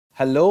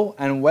Hello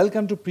and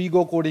welcome to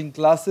Prego Coding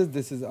Classes.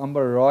 This is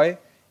Amber Roy.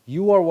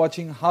 You are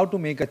watching how to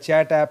make a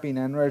chat app in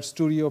Android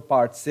Studio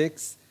Part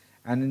 6,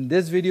 and in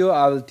this video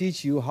I will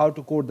teach you how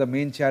to code the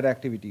main chat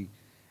activity.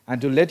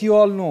 And to let you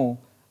all know,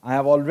 I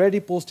have already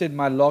posted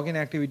my login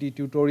activity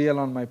tutorial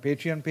on my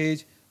Patreon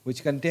page,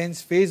 which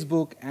contains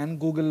Facebook and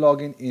Google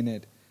login in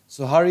it.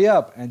 So hurry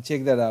up and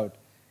check that out.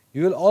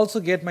 You will also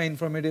get my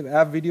informative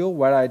app video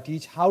where I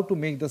teach how to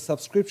make the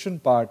subscription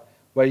part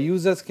where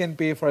users can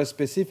pay for a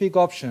specific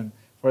option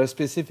for a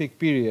specific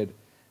period.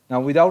 Now,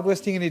 without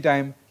wasting any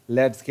time,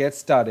 let's get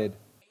started.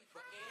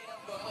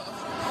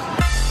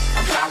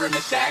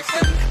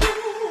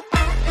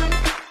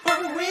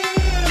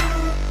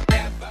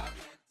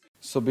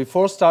 So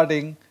before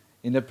starting,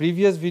 in the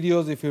previous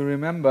videos, if you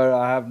remember,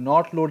 I have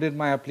not loaded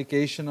my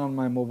application on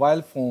my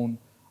mobile phone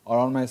or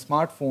on my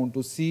smartphone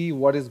to see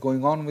what is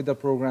going on with the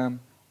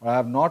program, or I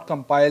have not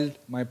compiled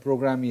my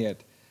program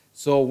yet.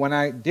 So when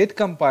I did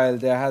compile,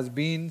 there has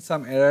been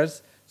some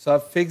errors. So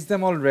I've fixed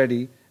them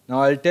already.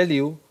 Now I'll tell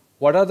you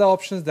what are the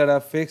options that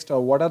I've fixed or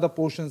what are the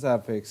portions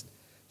I've fixed.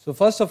 So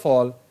first of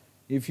all,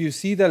 if you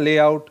see the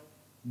layout,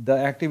 the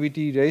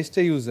activity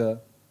register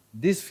user,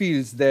 these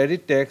fields, the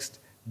edit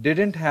text,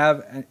 didn't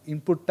have an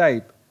input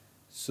type.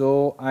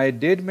 So I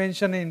did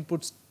mention an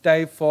input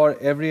type for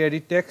every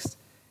edit text.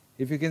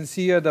 If you can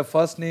see here, the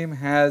first name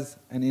has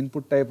an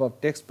input type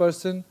of text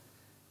person,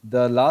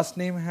 the last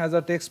name has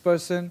a text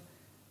person,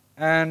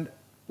 and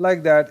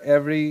like that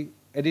every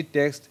edit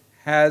text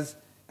has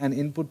an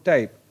input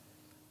type.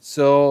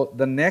 So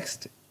the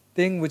next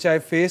thing which I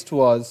faced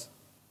was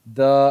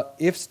the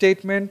if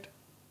statement,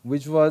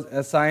 which was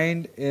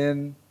assigned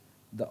in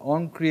the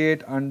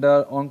onCreate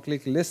under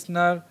onClick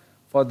listener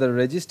for the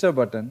register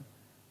button.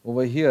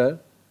 Over here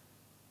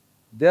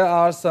there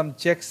are some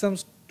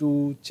checksums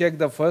to check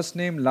the first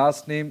name,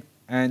 last name,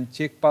 and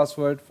check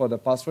password for the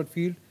password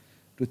field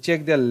to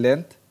check their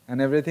length and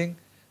everything.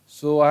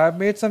 So I have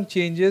made some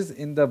changes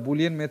in the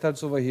boolean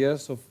methods over here.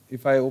 So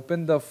if I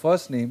open the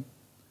first name,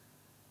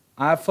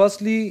 I have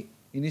firstly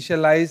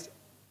initialized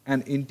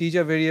an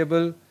integer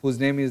variable whose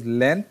name is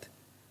length,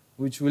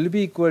 which will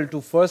be equal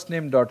to first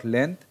name dot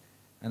length,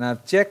 and I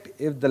have checked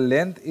if the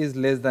length is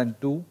less than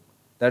 2,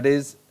 that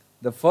is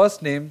the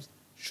first name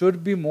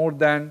should be more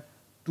than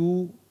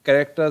 2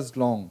 characters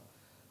long.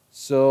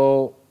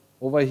 So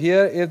over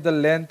here, if the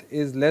length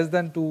is less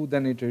than 2,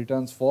 then it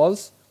returns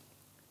false.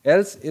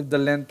 Else, if the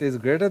length is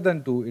greater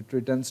than 2, it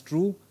returns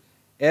true.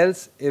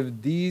 Else, if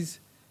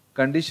these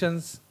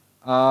conditions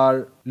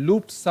are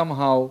looped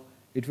somehow,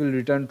 it will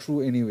return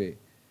true anyway.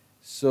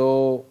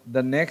 So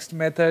the next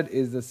method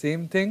is the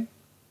same thing.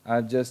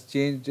 I've just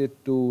changed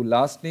it to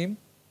last name.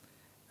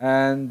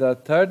 And the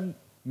third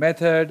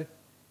method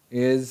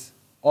is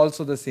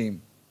also the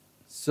same.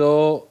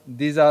 So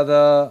these are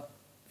the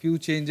few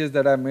changes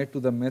that I made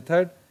to the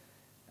method.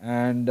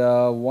 And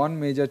one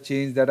major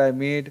change that I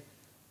made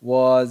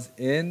was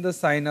in the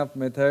sign up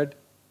method.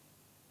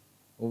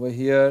 Over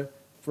here,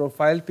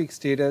 profile pic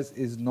status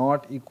is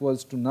not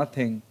equals to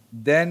nothing,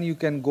 then you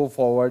can go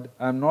forward.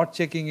 I'm not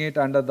checking it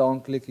under the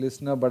onClick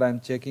listener, but I'm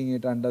checking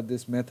it under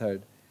this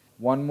method.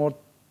 One more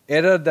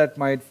error that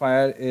might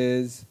fire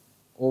is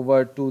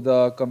over to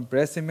the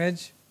compress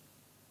image.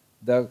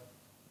 The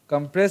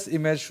compress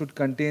image should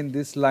contain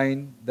this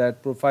line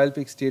that profile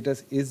pic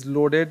status is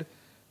loaded,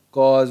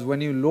 because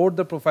when you load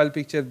the profile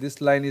picture, this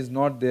line is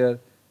not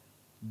there.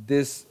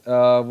 This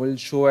will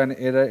show an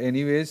error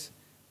anyways,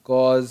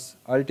 because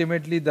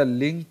ultimately the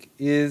link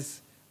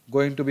is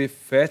going to be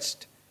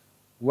fetched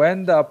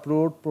when the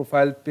upload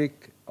profile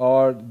pic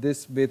or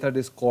this method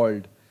is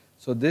called.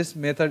 So this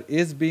method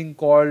is being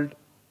called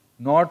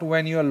not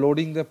when you are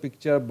loading the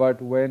picture,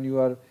 but when you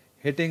are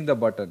hitting the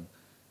button.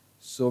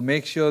 So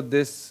make sure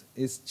this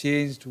is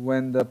changed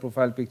when the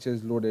profile picture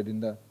is loaded in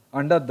the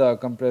under the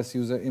compressed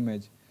user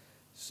image.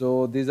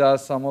 So these are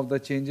some of the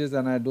changes,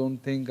 and I don't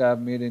think I have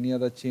made any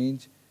other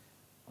change.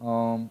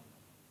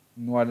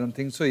 No, I don't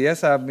think so.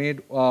 Yes, I have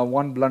made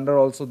one blunder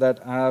also, that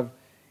I have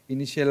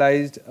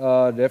initialized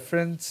a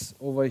reference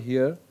over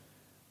here,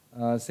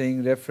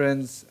 saying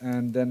reference,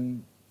 and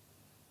then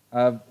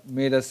I have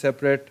made a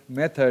separate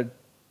method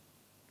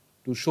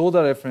to show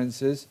the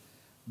references,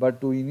 but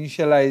to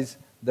initialize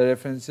the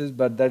references,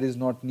 but that is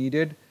not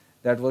needed.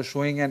 That was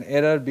showing an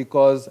error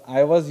because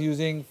I was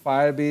using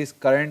Firebase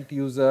current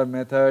user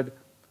method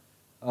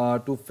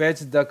to fetch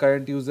the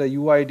current user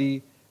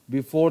UID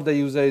before the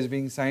user is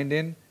being signed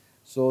in.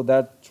 So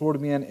that showed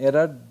me an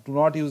error. Do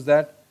not use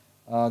that.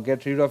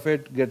 Get rid of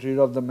it, get rid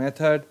of the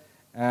method,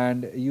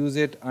 and use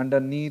it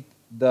underneath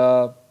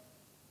the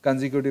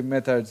consecutive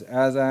methods.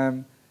 As I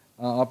am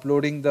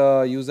uploading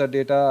the user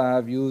data, I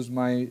have used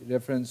my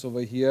reference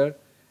over here,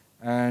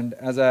 and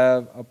as I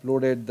have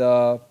uploaded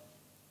the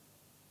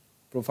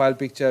profile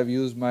picture, I have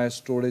used my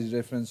storage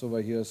reference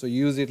over here. So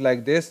use it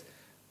like this.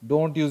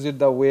 Don't use it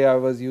the way I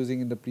was using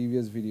in the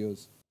previous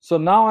videos. So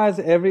now as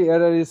every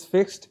error is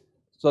fixed,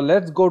 so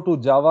let's go to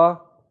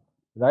Java,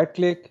 right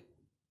click,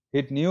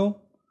 hit new,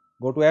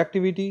 go to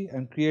activity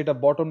and create a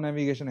bottom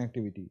navigation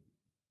activity.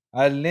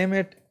 I'll name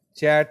it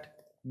chat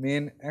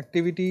main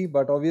activity,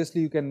 but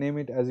obviously you can name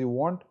it as you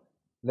want.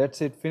 Let's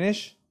hit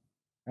finish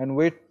and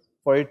wait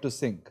for it to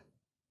sync.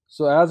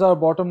 So as our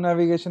bottom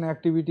navigation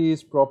activity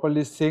is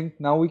properly synced,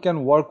 now we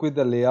can work with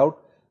the layout.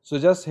 So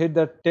just hit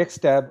the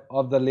text tab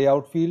of the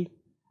layout field,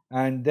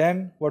 and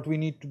then what we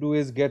need to do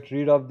is get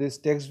rid of this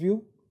text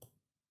view,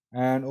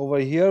 and over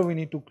here we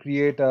need to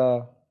create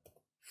a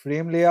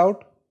frame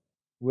layout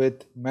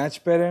with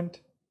match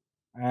parent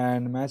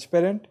and match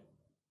parent.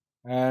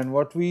 And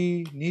what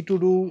we need to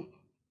do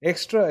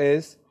extra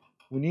is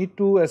we need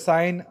to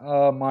assign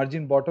a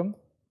margin bottom.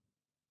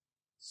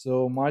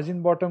 So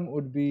margin bottom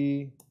would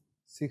be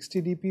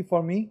 60 dp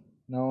for me.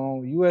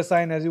 Now you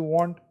assign as you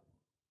want.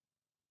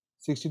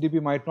 60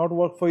 dp might not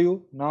work for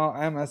you. Now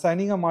I am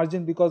assigning a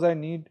margin because I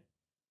need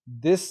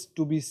this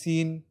to be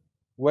seen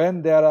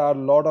when there are a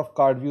lot of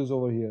card views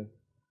over here.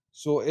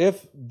 So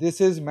if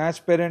this is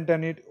match parent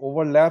and it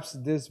overlaps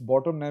this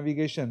bottom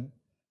navigation,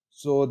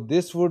 so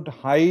this would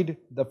hide,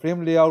 the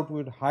frame layout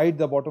would hide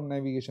the bottom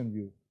navigation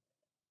view.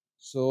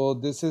 So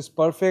this is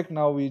perfect.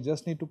 Now we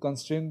just need to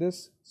constrain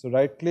this. So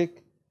right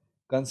click,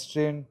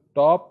 constrain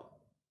top,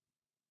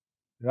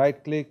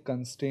 right click,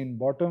 constrain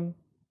bottom,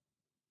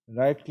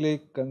 right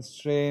click,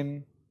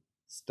 constrain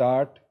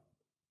start,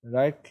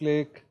 right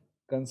click,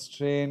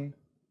 constrain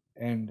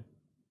end,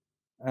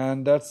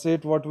 and that's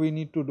it what we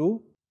need to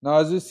do. Now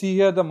as you see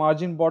here, the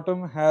margin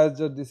bottom has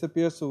just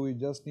disappeared, so we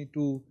just need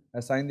to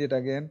assign it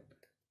again.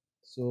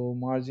 So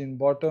margin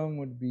bottom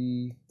would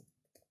be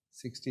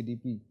 60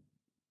 dp.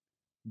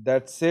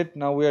 That's it.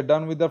 Now we are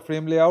done with the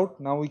frame layout.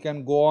 Now we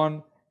can go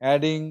on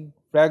adding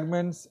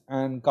fragments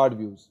and card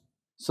views.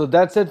 So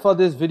that's it for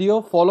this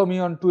video. Follow me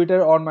on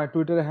Twitter on my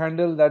Twitter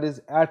handle, that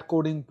is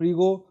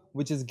 @codingprego,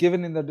 which is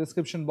given in the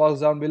description box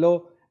down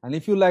below. And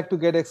if you like to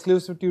get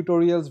exclusive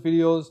tutorials,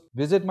 videos,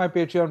 visit my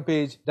Patreon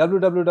page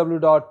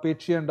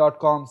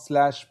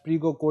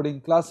www.patreon.com/Prego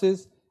Coding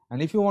Classes. And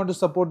if you want to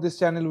support this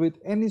channel with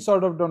any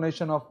sort of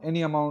donation of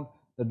any amount,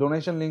 the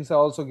donation links are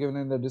also given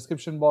in the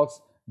description box.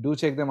 Do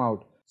check them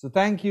out. So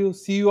thank you.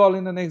 See you all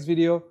in the next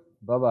video.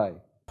 Bye bye.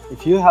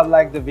 If you have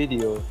liked the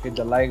video, hit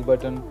the like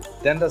button,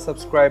 then the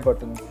subscribe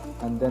button,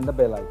 and then the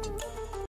bell icon.